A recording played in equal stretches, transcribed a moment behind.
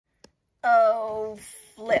Oh,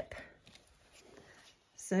 flip.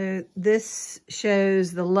 So this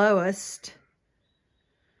shows the lowest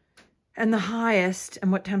and the highest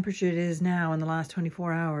and what temperature it is now in the last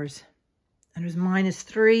 24 hours. And it was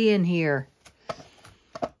 -3 in here.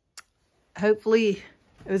 Hopefully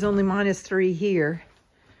it was only -3 here,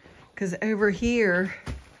 because over here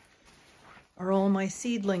are all my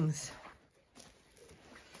seedlings.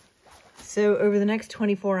 So over the next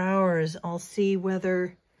 24 hours, I'll see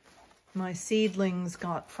whether my seedlings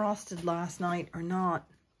got frosted last night or not.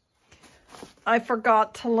 I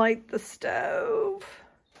forgot to light the stove,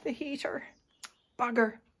 the heater,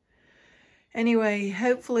 bugger. Anyway,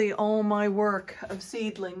 hopefully all my work of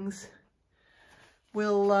seedlings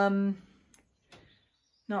will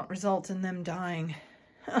not result in them dying.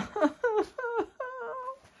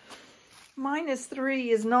 -3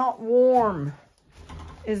 is not warm,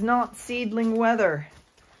 is not seedling weather.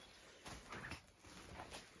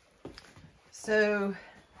 So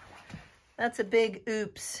that's a big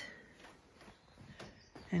oops.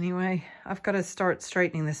 Anyway, I've got to start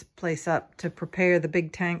straightening this place up to prepare the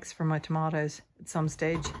big tanks for my tomatoes at some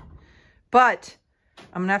stage. But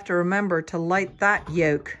I'm gonna have to remember to light that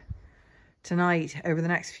yolk tonight, over the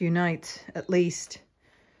next few nights at least,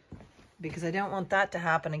 because I don't want that to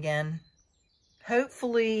happen again.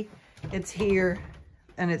 Hopefully it's here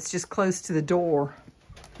and it's just close to the door.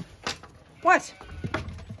 What?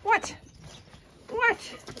 What? What?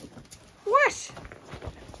 What?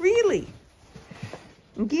 Really?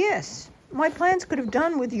 Yes, my plants could have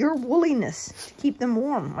done with your wooliness to keep them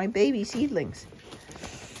warm, my baby seedlings.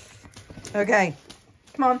 Okay,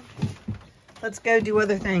 come on. Let's go do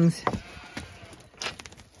other things.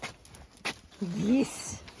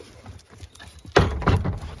 Yes.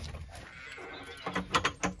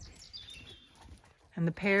 And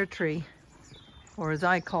the pear tree, or as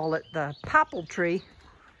I call it, the papal tree,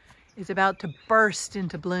 is about to burst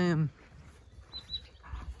into bloom.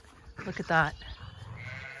 Look at that.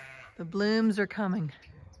 The blooms are coming.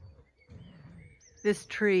 This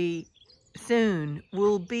tree soon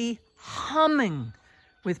will be humming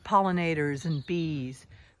with pollinators and bees.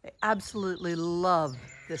 They absolutely love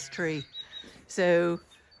this tree. So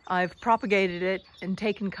I've propagated it and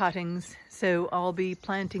taken cuttings, so I'll be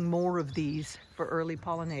planting more of these for early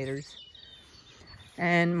pollinators.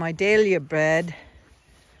 And my dahlia bed,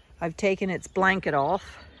 I've taken its blanket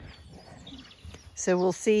off. So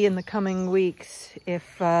we'll see in the coming weeks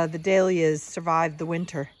if the dahlias survived the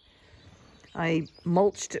winter. I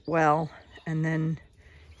mulched it well, and then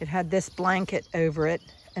it had this blanket over it,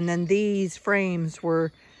 and then these frames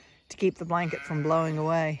were to keep the blanket from blowing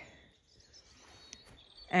away.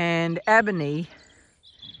 And Ebony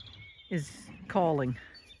is calling,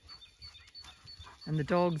 and the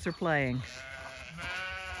dogs are playing.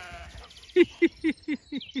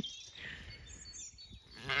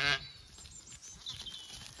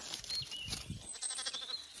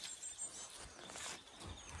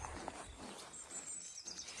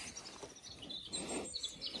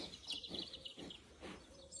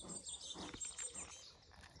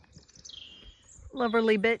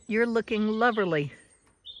 LuverlyBit, you're looking loverly.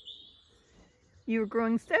 You're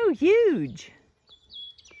growing so huge.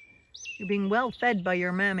 You're being well fed by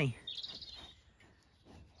your mammy.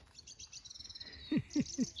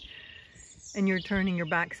 And you're turning your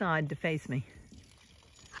backside to face me.